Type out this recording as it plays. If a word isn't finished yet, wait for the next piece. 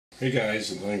Hey guys,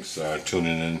 and thanks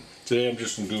tuning in. Today I'm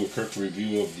just going to do a quick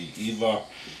review of the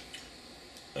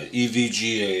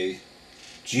EVGA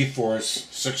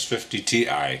Geforce 650 Ti.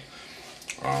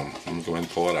 I'm going to go ahead and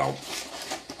pull it out.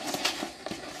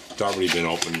 It's already been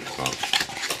opened.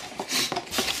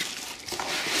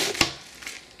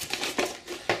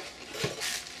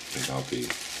 Take out the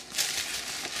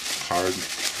card.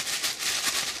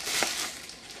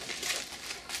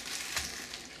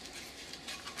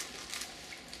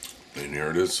 And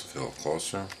here it is, a little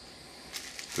closer.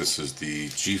 This is the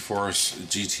Geforce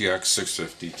GTX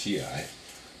 650 Ti.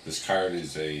 This card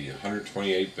is a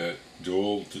 128-bit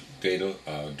dual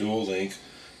link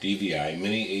DVI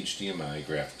mini HDMI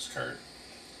graphics card.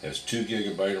 It has 2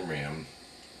 GB of RAM,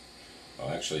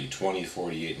 actually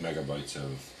 2048 megabytes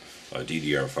of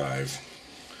DDR5.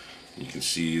 You can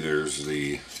see there's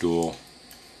the dual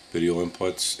video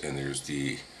inputs, and there's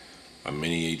the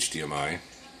mini HDMI.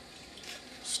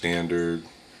 Standard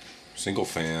single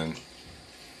fan.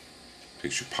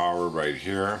 Takes your power right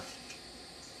here.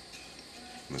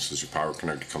 And this is your power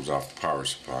connector, comes off the power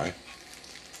supply.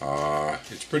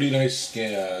 It's a pretty nice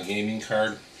gaming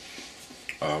card.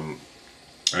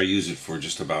 I use it for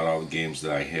just about all the games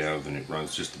that I have, and it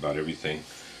runs just about everything.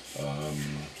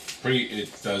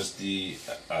 It does the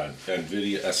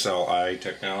NVIDIA SLI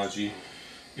technology.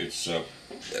 It's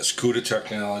CUDA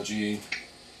technology,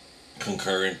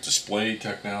 concurrent display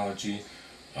technology,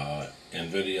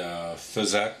 NVIDIA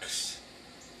PhysX,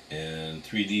 and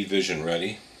 3D Vision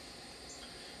Ready.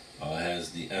 It has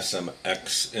the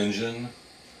SMX engine.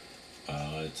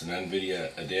 It's an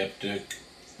NVIDIA Adaptive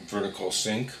Vertical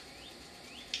Sync.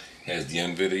 It has the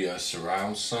NVIDIA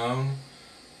Surround Sound.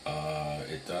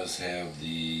 It does have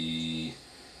the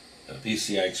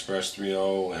PCI Express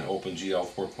 3.0 and OpenGL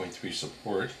 4.3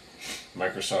 support.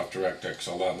 Microsoft DirectX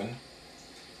 11.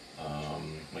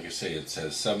 Like I say, it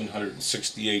says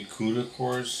 768 CUDA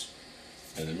cores,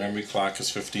 and the memory clock is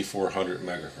 5400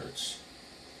 megahertz,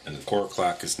 and the core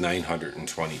clock is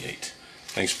 928.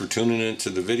 Thanks for tuning into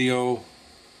the video,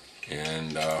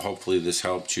 and hopefully this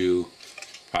helped you.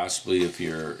 Possibly if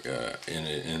you're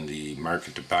in the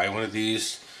market to buy one of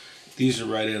these. These are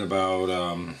right at about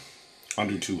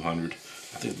under 200. I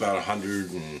think about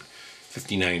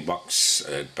 159 bucks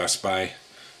at Best Buy.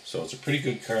 So it's a pretty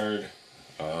good card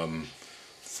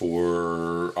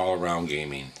for all-around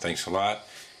gaming. Thanks a lot,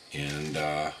 and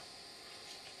have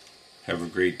a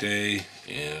great day,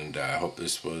 and I hope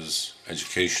this was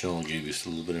educational and gave you a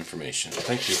little bit of information.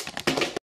 Thank you.